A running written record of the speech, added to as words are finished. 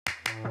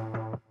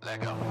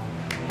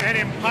An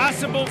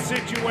impossible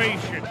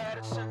situation.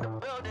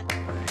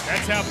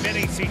 That's how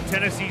many see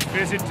Tennessee's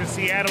visit to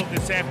Seattle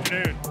this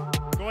afternoon.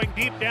 Going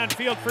deep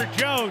downfield for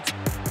Jones.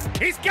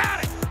 He's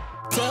got it!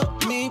 Tell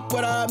me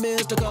what I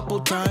missed a couple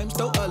times.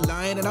 Throw a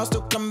line and I'll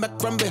still come back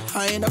from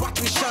behind. I watch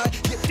me shine.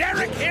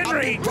 Derrick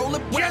Henry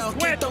just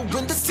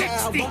went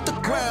 60. The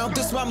ground.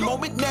 This my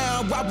moment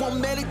now. I won't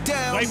let it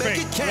down. Play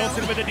fake.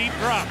 Wilson with a deep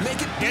drop.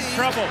 In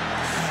trouble.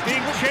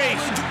 Being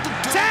chased.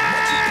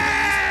 Sacked!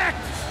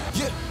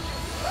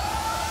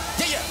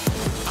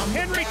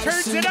 Henry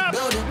turns it up.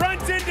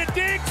 Runs into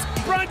Diggs.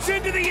 Runs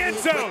into the end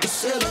zone.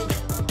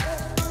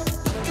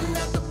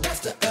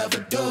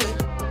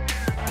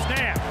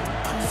 Snap.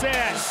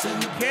 Set.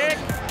 Kick.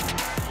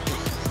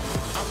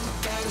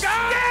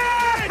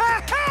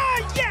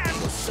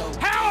 Yes!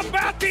 How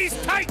about these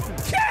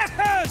Titans?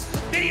 Yes!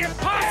 The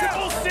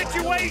impossible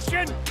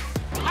situation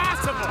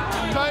possible.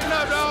 Tighten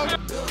up, dog.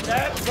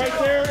 That right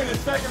there in the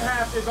second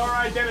half is our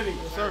identity.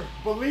 Sir.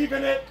 Believe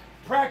in it,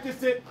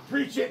 practice it,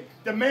 preach it,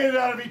 demand it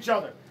out of each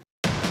other.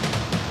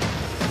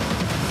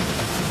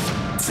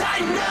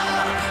 Tighten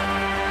up!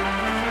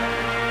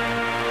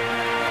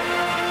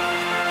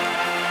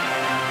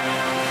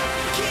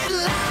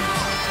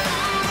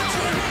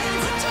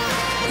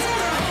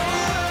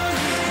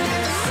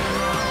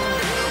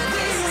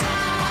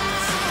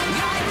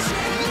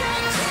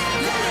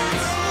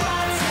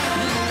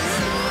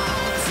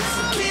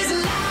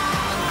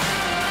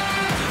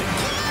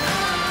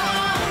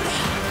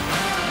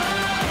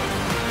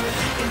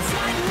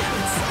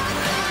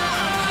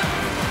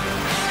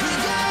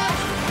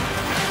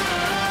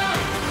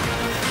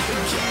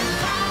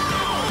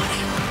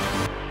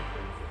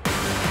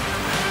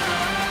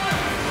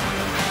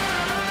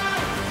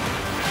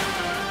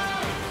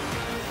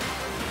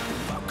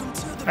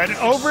 An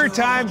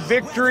overtime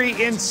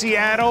victory in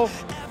Seattle,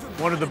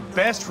 one of the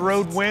best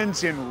road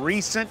wins in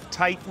recent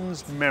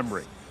Titans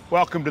memory.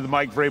 Welcome to the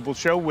Mike Vrabel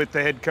Show with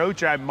the head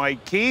coach. I'm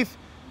Mike Keith.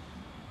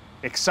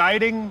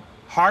 Exciting,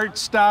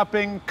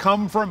 heart-stopping,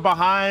 come from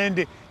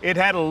behind. It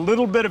had a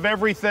little bit of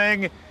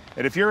everything.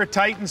 And if you're a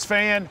Titans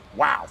fan,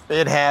 wow.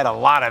 It had a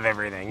lot of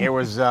everything. It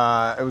was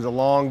a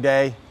long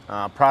day.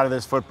 Proud of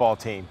this football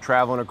team,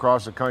 traveling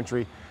across the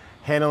country,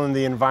 handling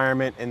the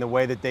environment in the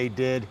way that they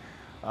did.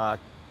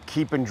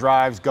 Keeping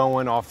drives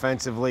going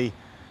offensively,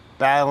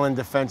 battling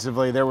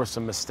defensively. There were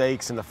some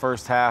mistakes in the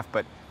first half,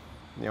 but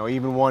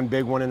even one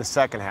big one in the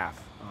second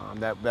half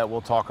that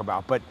we'll talk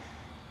about. But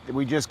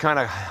we just kind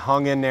of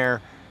hung in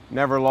there,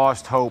 never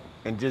lost hope,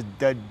 and just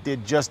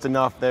did just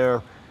enough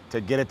there to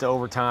get it to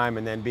overtime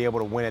and then be able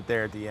to win it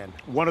there at the end.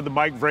 One of the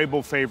Mike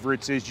Vrabel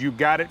favorites is you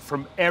got it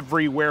from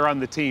everywhere on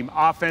the team.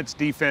 Offense,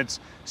 defense,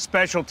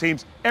 special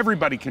teams,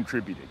 everybody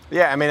contributed.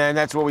 Yeah, I mean, and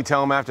that's what we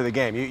tell them after the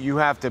game. You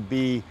have to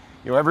be,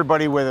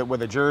 everybody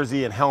with a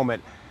jersey and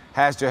helmet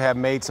has to have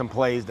made some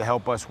plays to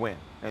help us win,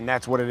 and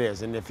that's what it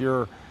is. And if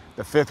you're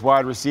the fifth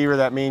wide receiver,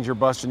 that means you're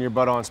busting your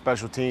butt on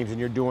special teams and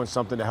you're doing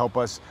something to help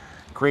us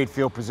create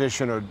field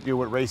position or do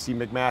what Racey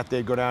McMath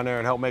did, go down there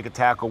and help make a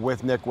tackle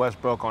with Nick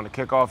Westbrook on the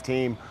kickoff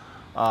team,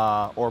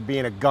 or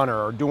being a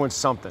gunner or doing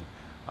something.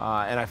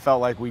 And I felt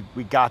like we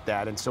got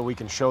that, and so we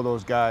can show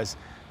those guys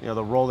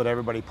the role that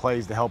everybody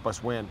plays to help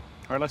us win.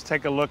 All right, let's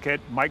take a look at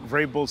Mike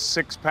Vrabel's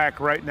six-pack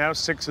right now,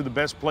 6 of the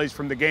best plays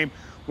from the game.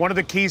 One of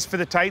the keys for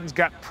the Titans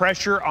got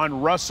pressure on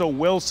Russell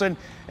Wilson,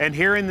 and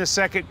here in the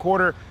second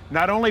quarter,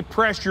 not only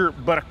pressure,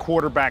 but a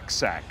quarterback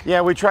sack.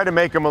 Yeah, we tried to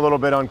make him a little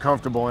bit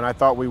uncomfortable, and I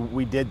thought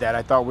we did that.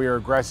 I thought we were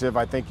aggressive.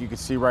 I think you can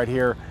see right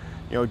here,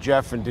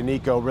 Jeff and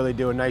Danico really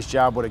do a nice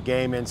job with a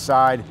game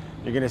inside.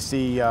 You're going to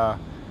see,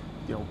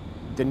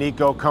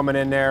 Danico coming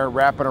in there,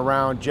 wrapping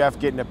around, Jeff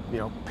getting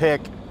a pick,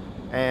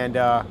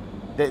 and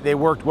they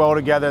worked well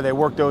together. They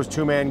worked those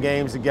two-man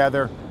games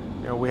together.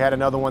 We had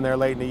another one there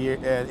late in the year,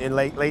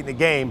 late in the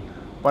game,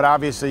 but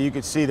obviously you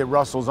could see that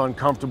Russell's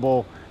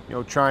uncomfortable,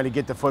 trying to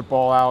get the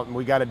football out, and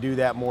we got to do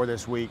that more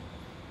this week.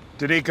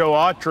 Danico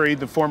Autry,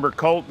 the former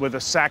Colt, with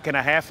a sack and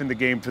a half in the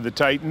game for the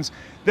Titans.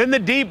 Then the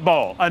deep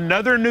ball,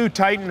 another new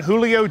Titan,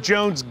 Julio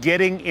Jones,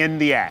 getting in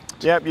the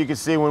act. Yep, you can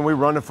see when we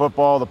run the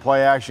football, the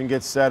play action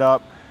gets set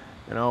up,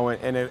 and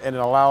it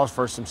allows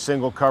for some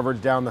single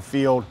coverage down the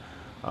field.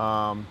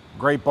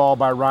 Great ball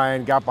by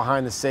Ryan, got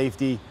behind the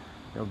safety.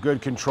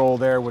 Good control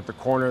there with the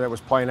corner that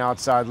was playing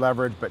outside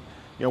leverage. But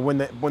when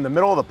the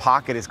middle of the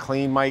pocket is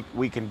clean, Mike,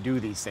 we can do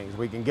these things.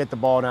 We can get the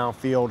ball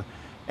downfield,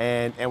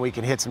 and we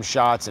can hit some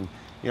shots. And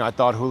I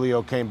thought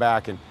Julio came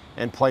back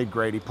and played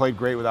great. He played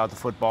great without the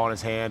football in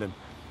his hand,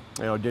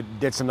 and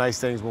did some nice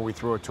things when we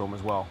threw it to him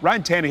as well.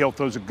 Ryan Tannehill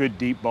throws a good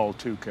deep ball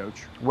too,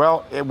 Coach.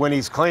 Well, when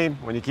he's clean,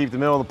 when you keep the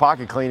middle of the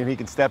pocket clean and he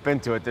can step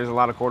into it, there's a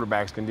lot of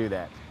quarterbacks can do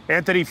that.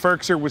 Anthony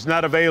Firkser was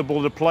not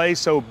available to play,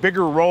 so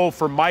bigger role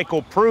for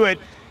Michael Pruitt.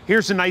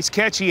 Here's a nice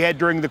catch he had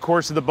during the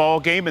course of the ball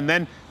game, and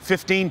then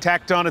 15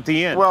 tacked on at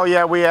the end. Well,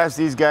 yeah, we asked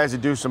these guys to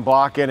do some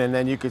blocking, and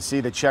then you could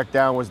see the check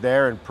down was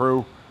there, and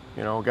Pruitt,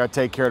 got to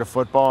take care of the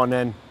football, and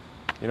then,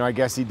 I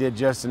guess he did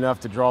just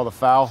enough to draw the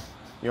foul.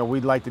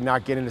 We'd like to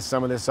not get into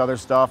some of this other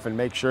stuff and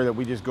make sure that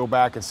we just go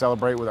back and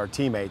celebrate with our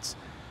teammates.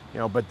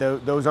 But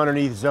those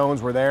underneath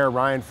zones were there.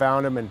 Ryan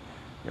found them, and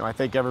I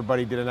think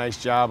everybody did a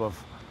nice job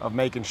of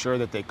making sure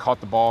that they caught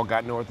the ball,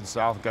 got north and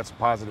south, and got some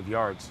positive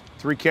yards.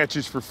 3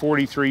 catches for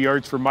 43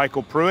 yards for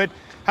Michael Pruitt.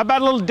 How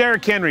about a little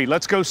Derrick Henry?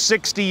 Let's go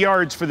 60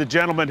 yards for the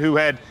gentleman who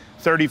had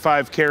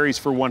 35 carries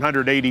for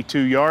 182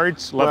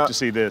 yards. Love to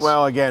see this.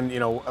 Well, again,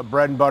 a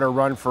bread and butter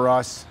run for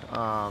us.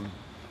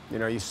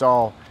 You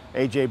saw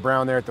A.J.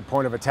 Brown there at the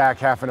point of attack,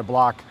 having to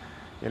block,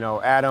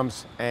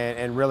 Adams,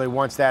 and really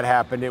once that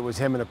happened, it was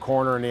him in the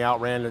corner and he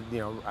outran,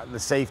 the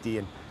safety.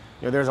 And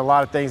there's a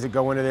lot of things that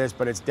go into this,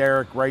 but it's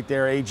Derrick right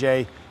there,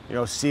 A.J.,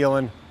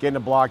 sealing, getting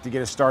a block to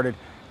get us started.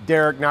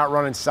 Derrick not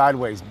running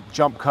sideways,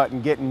 jump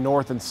cutting, getting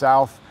north and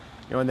south,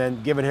 and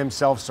then giving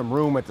himself some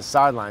room at the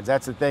sidelines.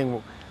 That's the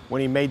thing.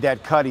 When he made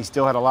that cut, he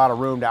still had a lot of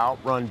room to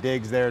outrun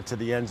Diggs there to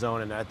the end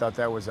zone, and I thought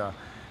that was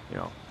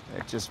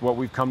it's just what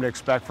we've come to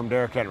expect from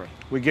Derrick Henry.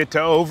 We get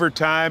to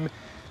overtime.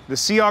 The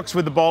Seahawks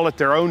with the ball at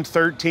their own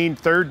 13,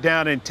 3rd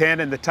down and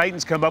 10, and the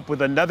Titans come up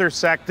with another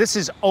sack. This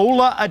is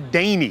Ola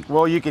Adeni.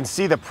 Well, you can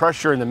see the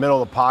pressure in the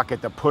middle of the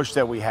pocket, the push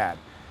that we had.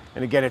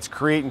 And again, it's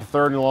creating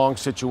 3rd and long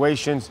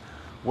situations.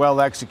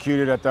 Well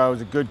executed. I thought it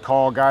was a good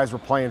call. Guys were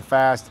playing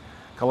fast,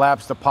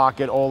 collapsed the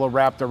pocket. Ola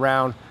wrapped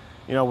around.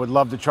 Would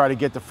love to try to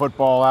get the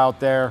football out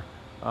there.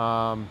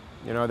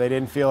 They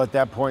didn't feel at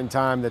that point in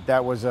time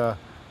that was a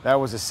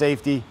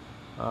safety.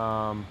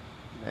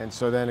 And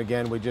so then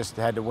again, we just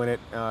had to win it,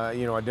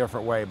 a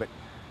different way. But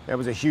that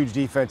was a huge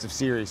defensive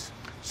series.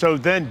 So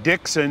then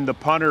Dixon, the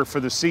punter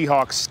for the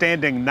Seahawks,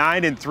 standing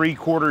 9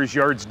 3/4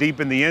 yards deep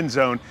in the end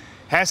zone,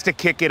 has to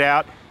kick it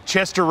out.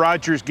 Chester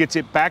Rogers gets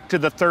it back to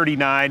the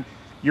 39.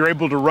 You're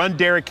able to run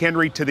Derrick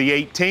Henry to the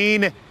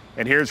 18.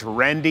 And here's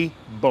Randy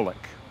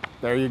Bullock.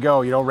 There you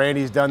go.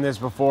 Randy's done this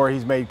before.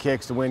 He's made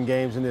kicks to win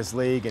games in this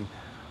league, and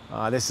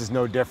this is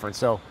no different.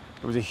 So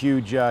it was a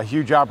huge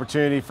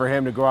opportunity for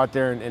him to go out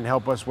there and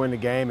help us win the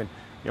game, and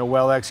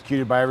well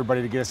executed by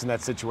everybody to get us in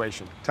that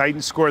situation.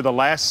 Titans score the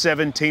last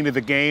 17 of the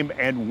game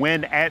and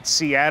win at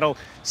Seattle.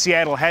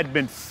 Seattle had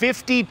been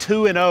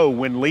 52-0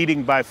 when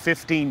leading by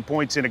 15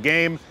 points in a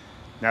game.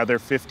 Now they're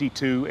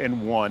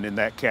 52-1 in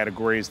that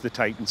category as the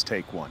Titans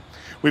take one.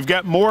 We've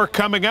got more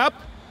coming up.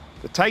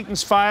 The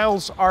Titans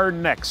Files are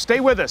next. Stay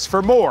with us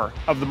for more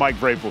of the Mike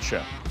Vrabel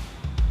Show.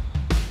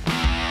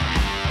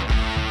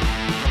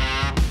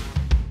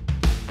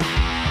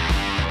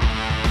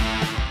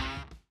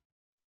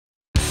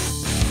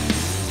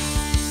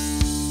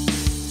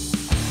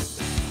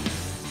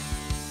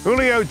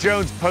 Julio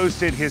Jones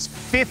posted his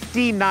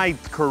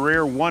 59th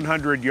career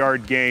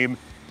 100-yard game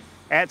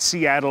at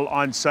Seattle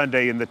on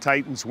Sunday in the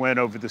Titans win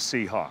over the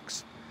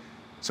Seahawks.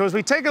 So as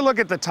we take a look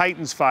at the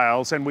Titans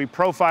Files and we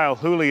profile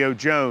Julio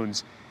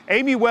Jones,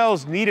 Amy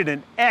Wells needed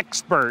an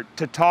expert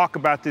to talk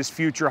about this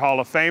future Hall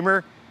of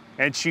Famer,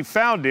 and she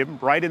found him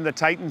right in the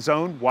Titans'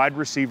 own wide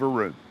receiver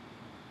room.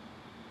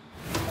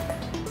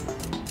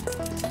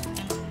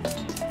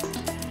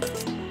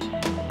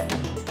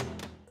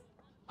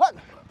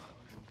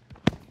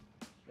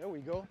 There we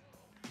go.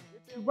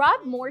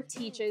 Rob Moore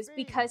teaches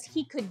because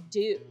he could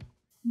do.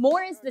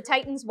 Moore is the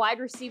Titans wide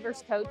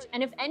receivers coach,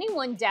 and if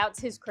anyone doubts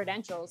his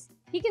credentials,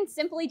 he can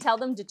simply tell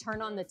them to turn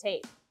on the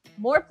tape.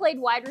 Moore played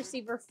wide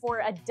receiver for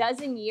a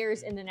dozen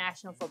years in the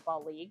National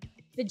Football League.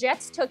 The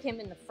Jets took him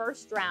in the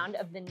 1st round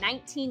of the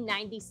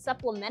 1990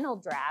 supplemental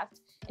draft,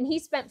 and he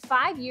spent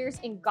 5 years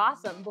in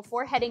Gotham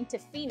before heading to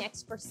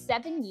Phoenix for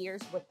 7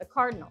 years with the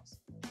Cardinals.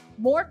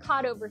 Moore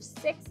caught over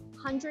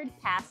 600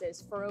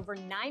 passes for over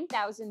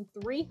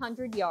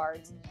 9,300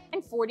 yards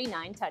and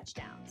 49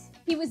 touchdowns.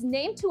 He was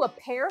named to a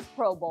pair of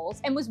Pro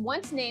Bowls and was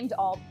once named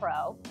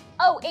All-Pro.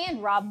 Oh,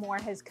 and Rob Moore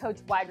has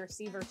coached wide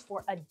receivers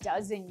for a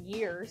dozen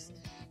years.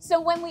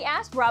 So when we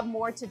asked Rob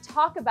Moore to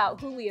talk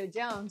about Julio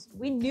Jones,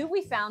 we knew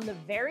we found the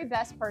very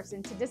best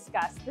person to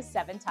discuss the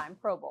 7-time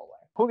Pro Bowler.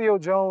 Julio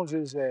Jones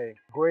is a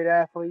great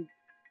athlete,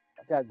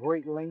 got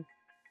great length,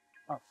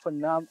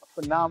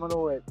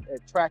 phenomenal at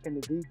tracking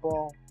the deep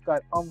ball,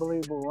 got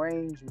unbelievable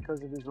range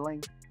because of his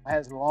length,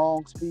 has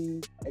long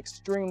speed,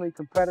 extremely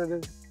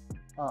competitive,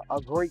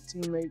 a great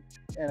teammate,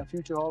 and a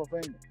future Hall of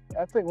Famer.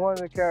 I think one of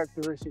the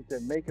characteristics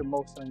that make him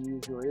most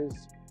unusual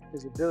is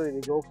his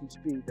ability to go from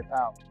speed to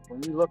power.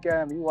 When you look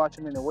at him, you watch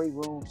him in the weight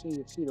room,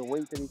 see the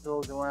weight that he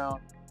throws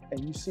around,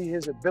 and you see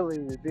his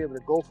ability to be able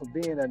to go from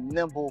being a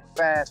nimble,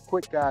 fast,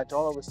 quick guy to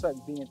all of a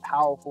sudden being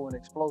powerful and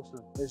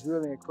explosive. It's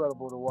really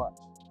incredible to watch.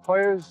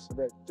 Players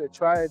that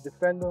try to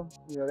defend him,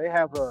 they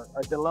have a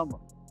dilemma.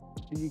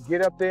 Do you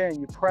get up there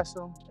and you press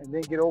him and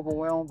then get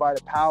overwhelmed by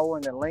the power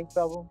and the length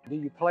of him? Do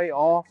you play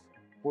off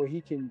where he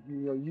can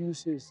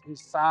use his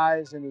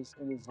size and his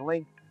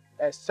length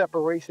as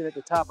separation at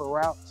the top of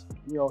routes?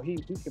 He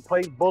can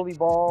play bully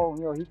ball.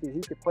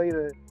 He can play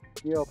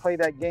play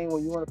that game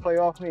where you want to play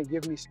off me and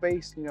give me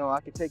space. I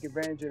can take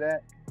advantage of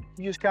that.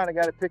 You just kind of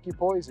got to pick your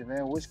poison,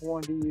 man. Which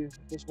one do you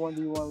want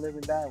to live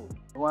and die with?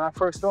 When I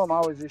first saw him,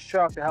 I was just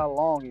shocked at how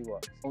long he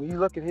was. When you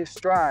look at his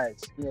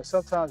strides,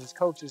 sometimes as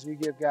coaches we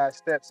give guys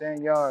steps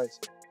and yards.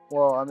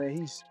 Well, I mean,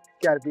 he's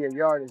got to be a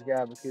yardage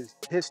guy because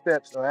his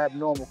steps are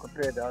abnormal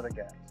compared to other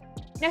guys.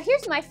 Now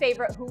here's my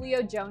favorite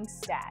Julio Jones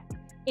stat.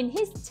 In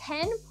his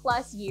 10+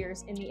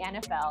 years in the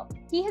NFL,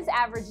 he has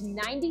averaged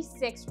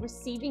 96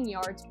 receiving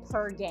yards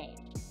per game.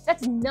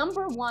 That's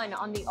 #1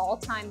 on the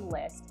all-time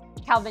list.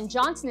 Calvin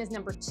Johnson is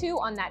 #2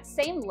 on that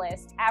same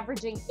list,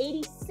 averaging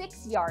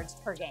 86 yards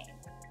per game.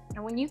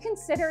 And when you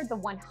consider the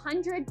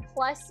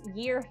 100+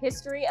 year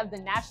history of the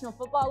National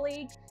Football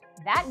League,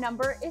 that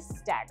number is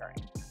staggering.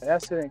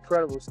 That's an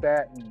incredible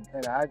stat,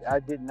 and I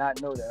did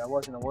not know that. I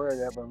wasn't aware of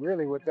that, but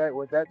really what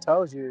that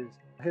tells you is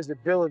his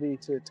ability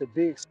to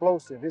be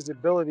explosive, his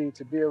ability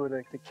to be able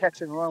to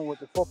catch and run with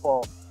the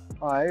football.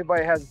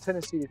 Everybody has a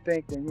tendency to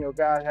think when,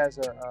 God has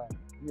a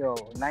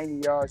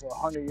 90 yards or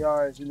 100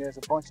 yards, there's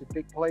a bunch of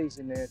big plays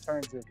in there in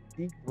terms of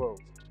deep throws.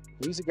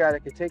 He's a guy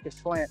that can take a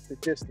slant the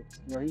distance.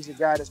 He's a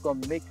guy that's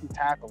going to make you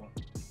tackle him.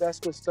 That's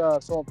what's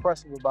so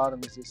impressive about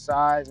him, is his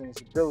size and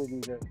his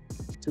ability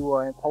to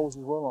impose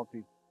his will on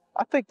people.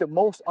 I think the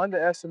most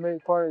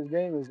underestimated part of his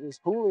game is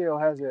Julio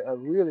has a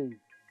really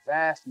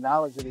vast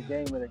knowledge of the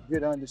game and a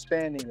good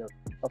understanding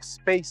of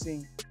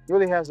spacing. He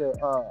really has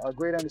a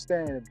great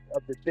understanding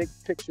of the big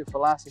picture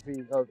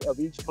philosophy of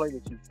each play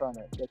that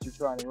you're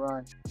trying to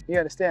run. He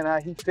understands how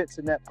he fits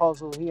in that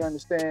puzzle. He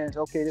understands,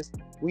 okay,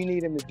 we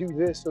need him to do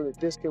this so that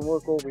this can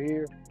work over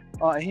here.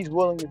 And he's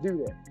willing to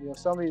do that.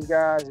 Some of these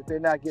guys, if they're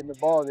not getting the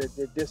ball,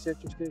 they're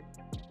disinterested.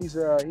 He's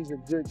a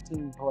good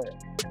team player.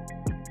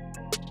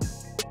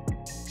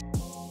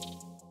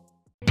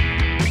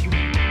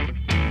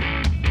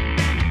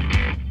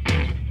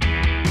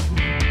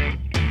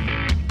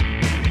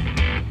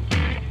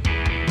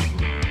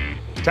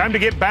 Time to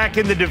get back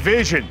in the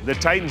division. The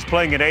Titans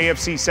playing an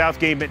AFC South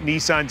game at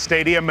Nissan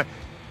Stadium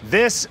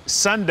this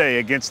Sunday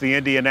against the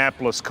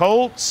Indianapolis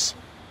Colts.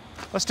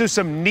 Let's do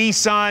some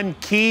Nissan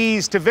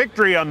keys to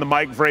victory on the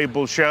Mike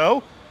Vrabel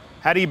Show.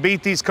 How do you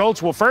beat these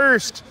Colts? Well,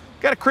 first,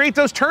 got to create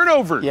those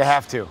turnovers. You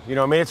have to.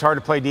 It's hard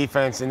to play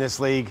defense in this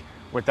league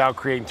without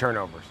creating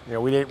turnovers.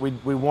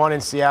 We won in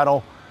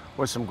Seattle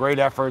with some great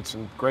efforts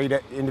and great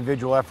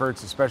individual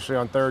efforts, especially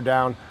on third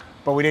down.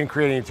 But we didn't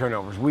create any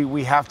turnovers.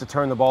 We have to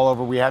turn the ball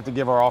over. We have to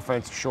give our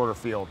offense a shorter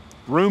field.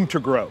 Room to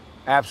grow.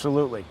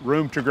 Absolutely.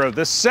 Room to grow.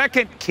 The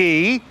second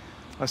key,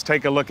 let's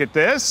take a look at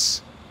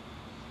this.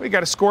 We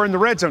got to score in the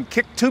red zone.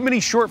 Kicked too many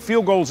short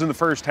field goals in the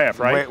first half,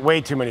 right? Way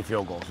too many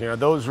field goals.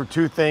 Those were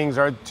two things.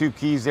 Our two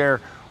keys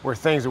there were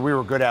things that we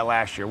were good at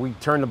last year. We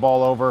turned the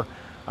ball over.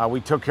 We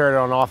took care of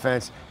it on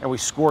offense, and we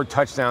scored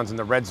touchdowns in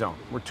the red zone.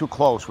 We're too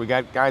close. We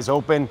got guys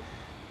open,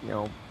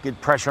 get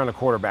pressure on the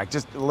quarterback.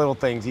 Just little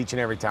things each and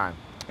every time.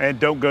 And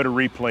don't go to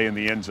replay in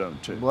the end zone,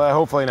 too. Well,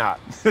 hopefully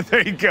not.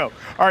 There you go.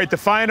 All right, the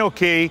final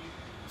key,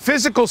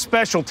 physical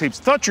special teams.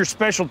 Thought your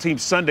special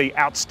teams Sunday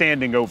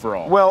outstanding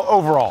overall. Well,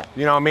 overall,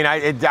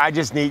 I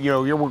just need,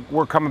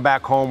 we're coming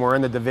back home. We're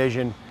in the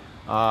division.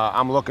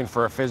 I'm looking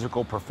for a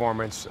physical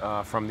performance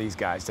from these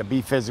guys, to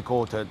be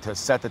physical, to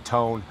set the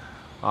tone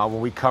when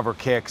we cover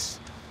kicks.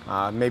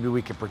 Maybe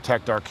we can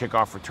protect our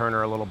kickoff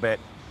returner a little bit.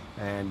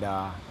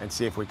 And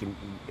see if we can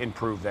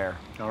improve there.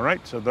 All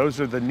right, so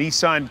those are the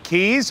Nissan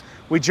keys.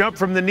 We jump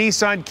from the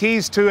Nissan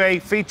keys to a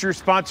feature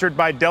sponsored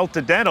by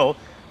Delta Dental.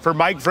 For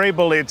Mike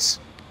Vrabel, it's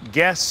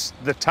Guess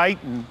the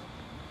Titan.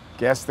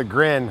 Guess the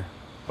grin.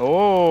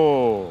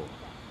 Oh,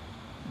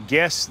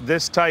 guess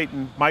this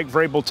Titan. Mike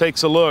Vrabel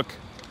takes a look.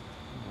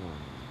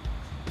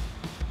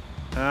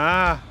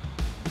 All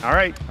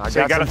right. I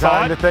got some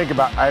time to think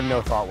about. I have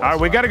no thought whatsoever. All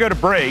right, we got to go to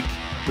break,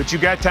 but you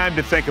got time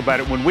to think about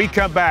it. When we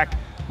come back,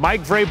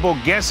 Mike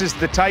Vrabel guesses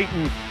the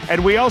Titan,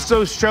 and we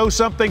also show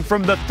something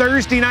from the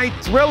Thursday night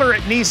thriller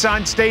at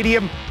Nissan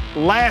Stadium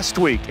last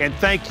week. And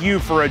thank you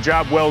for a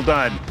job well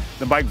done.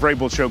 The Mike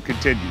Vrabel Show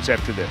continues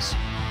after this.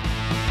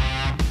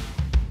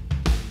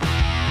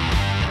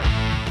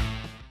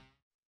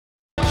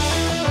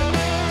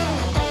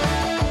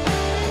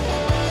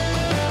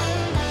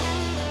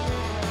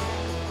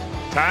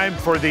 Time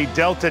for the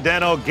Delta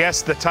Dental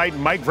Guess the Titan.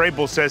 Mike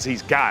Vrabel says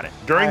he's got it.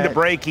 During the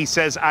break, he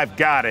says, I've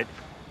got it.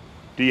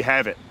 Do you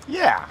have it?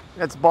 Yeah,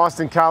 that's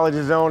Boston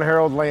College's own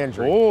Harold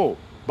Landry. Oh,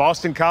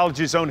 Boston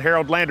College's own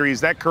Harold Landry.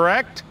 Is that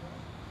correct?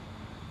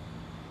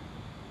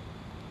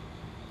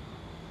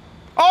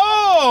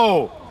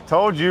 Oh!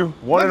 Told you.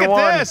 Look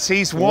at this.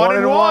 He's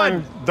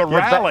 1-1. The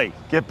rally.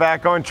 Get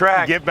back on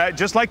track. Get back,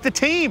 just like the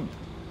team.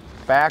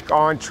 Back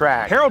on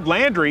track. Harold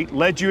Landry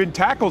led you in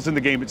tackles in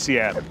the game at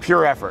Seattle.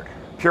 Pure effort.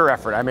 Pure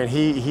effort. I mean,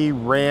 he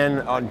ran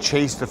and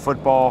chased the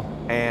football,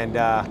 and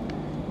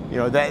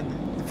that.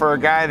 For a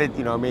guy that,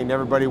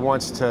 everybody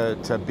wants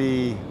to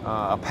be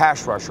a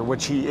pass rusher,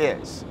 which he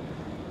is.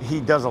 He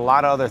does a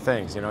lot of other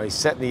things. He's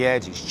setting the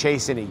edge, he's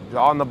chasing, he's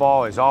on the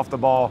ball, he's off the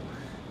ball.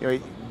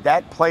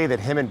 That play that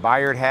him and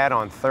Byard had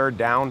on third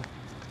down,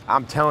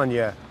 I'm telling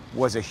you,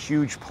 was a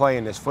huge play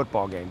in this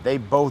football game. They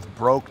both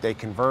broke, they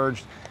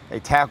converged, they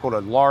tackled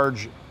a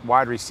large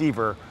wide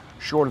receiver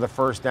short of the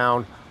first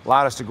down,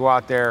 allowed us to go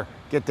out there,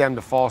 get them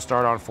to false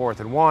start on 4th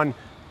and 1.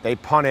 They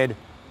punted,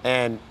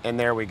 and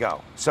there we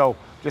go. So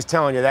just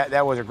telling you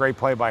that was a great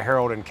play by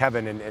Harold and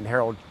Kevin, and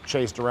Harold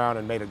chased around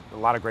and made a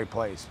lot of great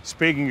plays.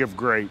 Speaking of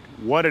great,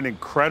 what an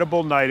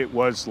incredible night it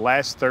was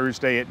last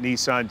Thursday at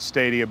Nissan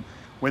Stadium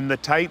when the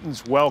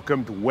Titans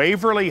welcomed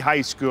Waverly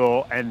High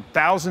School and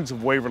thousands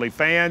of Waverly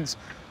fans,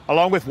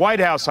 along with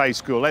White House High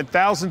School and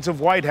thousands of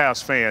White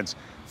House fans,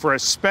 for a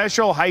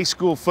special high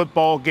school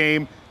football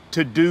game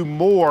to do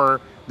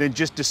more than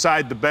just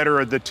decide the better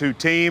of the two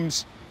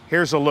teams.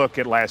 Here's a look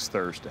at last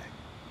Thursday.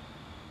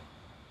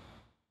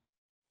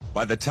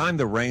 By the time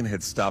the rain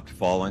had stopped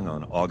falling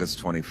on August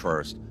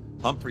 21st,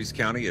 Humphreys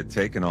County had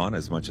taken on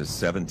as much as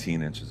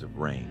 17 inches of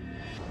rain.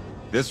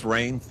 This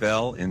rain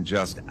fell in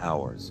just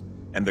hours,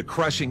 and the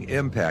crushing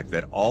impact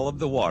that all of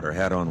the water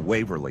had on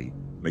Waverly,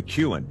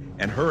 McEwen,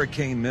 and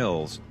Hurricane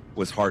Mills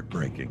was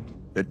heartbreaking.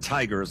 The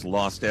Tigers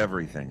lost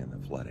everything in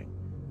the flooding: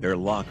 their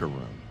locker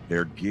room,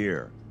 their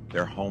gear,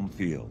 their home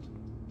field.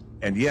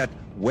 And yet,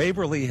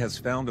 Waverly has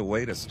found a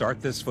way to start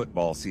this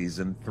football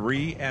season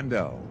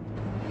 3-0.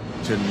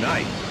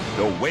 Tonight,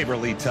 the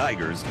Waverly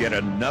Tigers get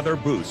another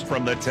boost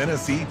from the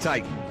Tennessee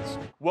Titans.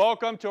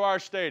 Welcome to our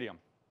stadium.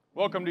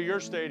 Welcome to your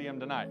stadium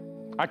tonight.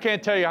 I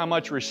can't tell you how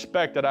much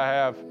respect that I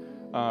have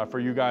for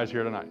you guys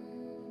here tonight.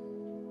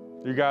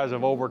 You guys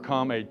have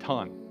overcome a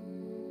ton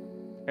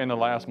in the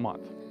last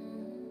month.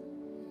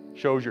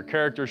 Shows your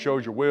character,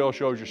 shows your will,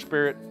 shows your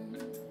spirit,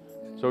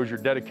 shows your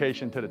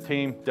dedication to the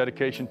team,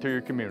 dedication to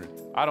your community.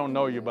 I don't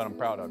know you, but I'm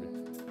proud of you.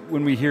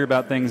 When we hear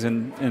about things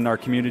in our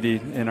community,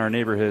 in our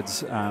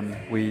neighborhoods,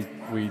 we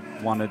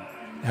want to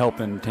help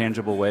in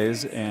tangible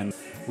ways, and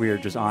we are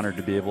just honored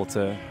to be able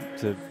to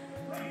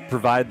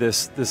provide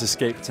this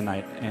escape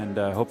tonight, and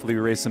hopefully we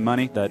raise some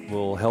money that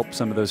will help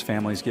some of those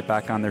families get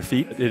back on their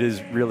feet. It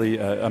is really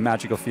a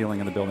magical feeling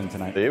in the building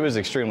tonight. It was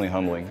extremely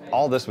humbling.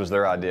 All this was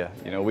their idea.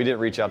 You know, we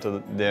didn't reach out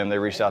to them, they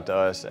reached out to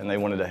us, and they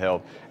wanted to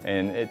help,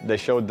 and they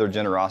showed their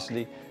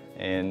generosity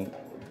and,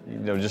 you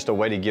know, just a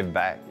way to give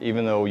back.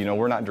 Even though, you know,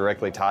 we're not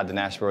directly tied to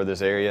Nashville or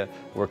this area,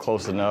 we're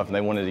close enough, and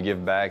they wanted to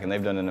give back, and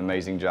they've done an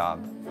amazing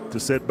job. To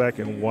sit back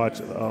and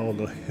watch all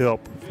the help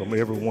from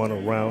everyone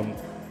around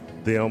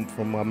them,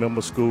 from my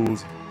member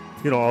schools,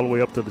 you know, all the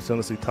way up to the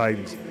Tennessee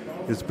Titans,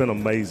 it's been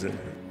amazing.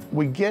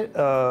 We get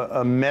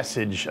a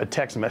message, a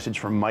text message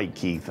from Mike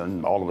Keith,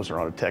 and all of us are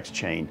on a text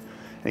chain,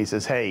 and he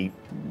says, hey,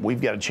 we've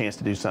got a chance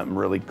to do something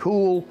really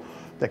cool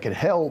that could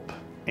help,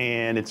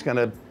 and it's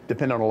gonna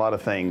depend on a lot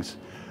of things.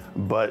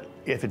 But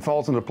if it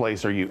falls into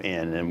place, are you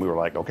in? And we were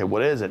like, okay,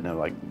 what is it? And they're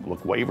like,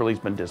 look, Waverly's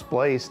been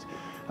displaced.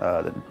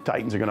 The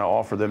Titans are going to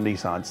offer them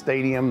Nissan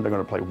Stadium. They're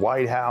going to play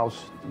White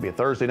House. It'll be a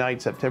Thursday night,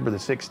 September the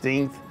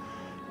 16th.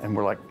 And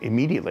we're like,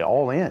 immediately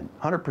all in,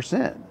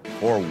 100%.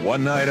 For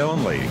one night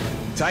only,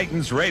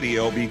 Titans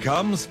Radio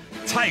becomes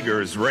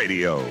Tigers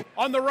Radio.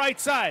 On the right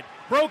side,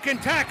 broken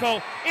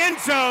tackle, end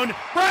zone,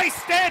 Bryce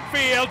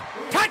Stanfield,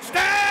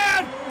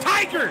 touchdown,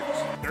 Tigers!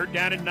 3rd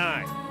down and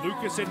 9,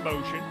 Lucas in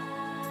motion.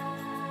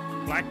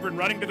 Blackburn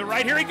running to the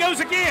right, here he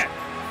goes again.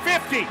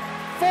 50,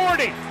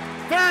 40,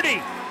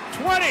 30,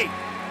 20,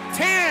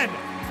 10,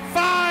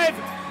 5,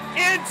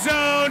 end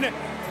zone,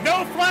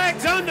 no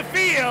flags on the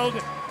field.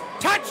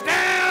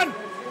 Touchdown,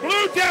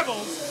 Blue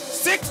Devils,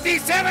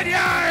 67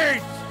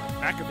 yards.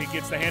 McAfee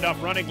gets the handoff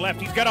running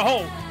left. He's got a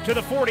hole to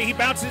the 40. He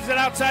bounces it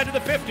outside to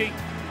the 50,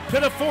 to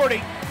the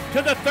 40,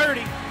 to the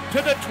 30,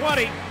 to the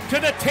 20, to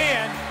the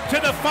 10, to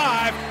the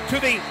 5, to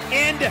the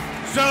end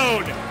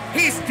zone.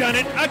 He's done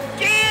it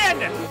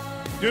again.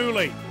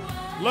 Dooley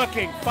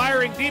looking,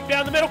 firing deep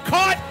down the middle,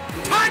 caught,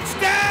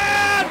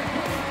 touchdown,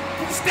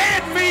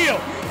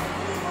 Stanfield.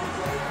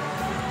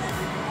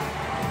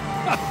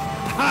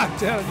 I'm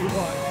telling you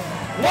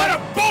what a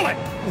bullet,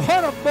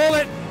 what a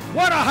bullet,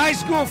 what a high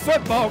school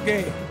football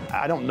game.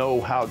 I don't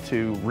know how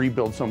to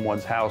rebuild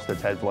someone's house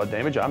that's had flood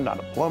damage. I'm not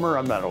a plumber,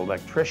 I'm not an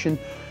electrician,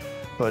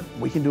 but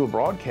we can do a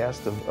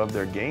broadcast of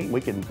their game.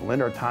 We can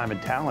lend our time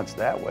and talents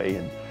that way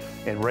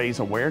and raise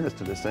awareness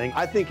to this thing.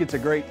 I think it's a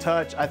great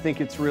touch. I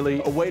think it's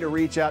really a way to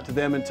reach out to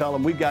them and tell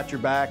them we've got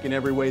your back in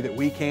every way that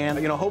we can.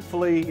 You know,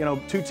 hopefully, you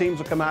know, two teams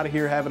will come out of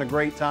here having a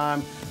great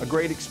time, a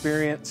great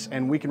experience,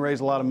 and we can raise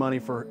a lot of money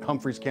for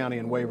Humphreys County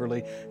and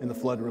Waverly in the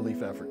flood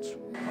relief efforts.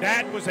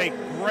 That was a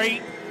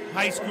great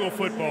high school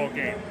football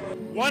game.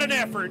 What an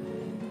effort,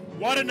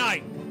 what a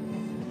night.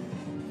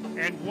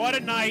 And what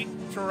a night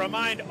to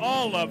remind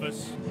all of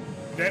us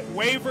that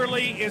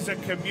Waverly is a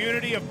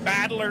community of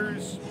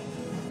battlers,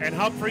 and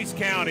Humphreys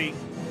County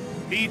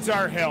needs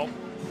our help.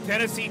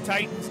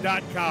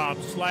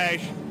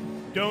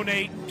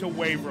 TennesseeTitans.com/donate to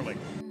Waverly.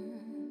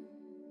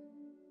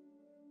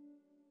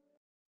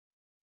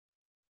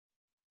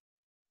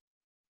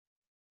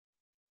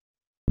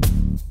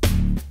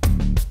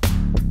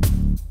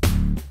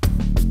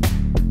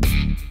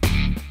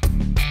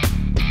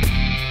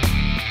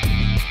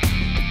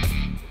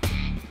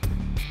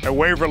 A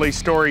Waverly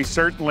story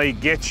certainly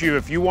gets you.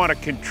 If you want to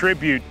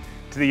contribute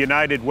to the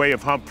United Way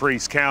of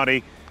Humphreys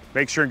County,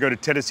 make sure and go to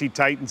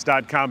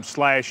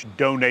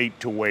TennesseeTitans.com/donate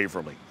to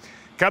Waverly.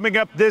 Coming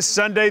up this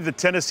Sunday, the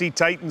Tennessee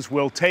Titans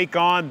will take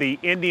on the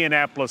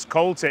Indianapolis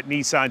Colts at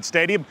Nissan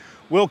Stadium.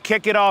 We'll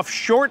kick it off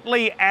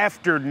shortly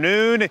after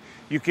noon.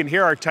 You can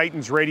hear our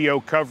Titans radio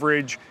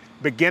coverage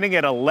beginning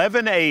at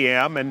 11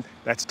 a.m., and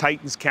that's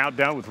Titans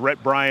Countdown with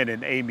Rhett Bryan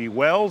and Amy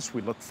Wells.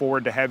 We look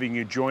forward to having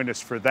you join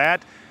us for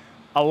that.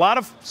 A lot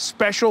of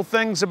special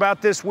things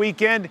about this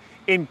weekend,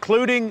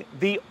 including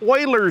the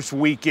Oilers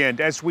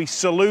weekend, as we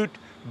salute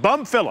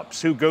Bum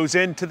Phillips, who goes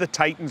into the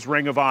Titans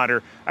Ring of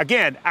Honor.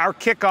 Again, our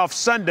kickoff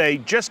Sunday,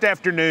 just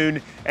after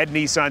noon at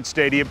Nissan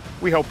Stadium.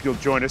 We hope you'll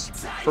join us.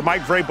 For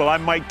Mike Vrabel,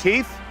 I'm Mike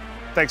Keith.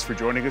 Thanks for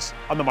joining us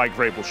on The Mike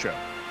Vrabel Show.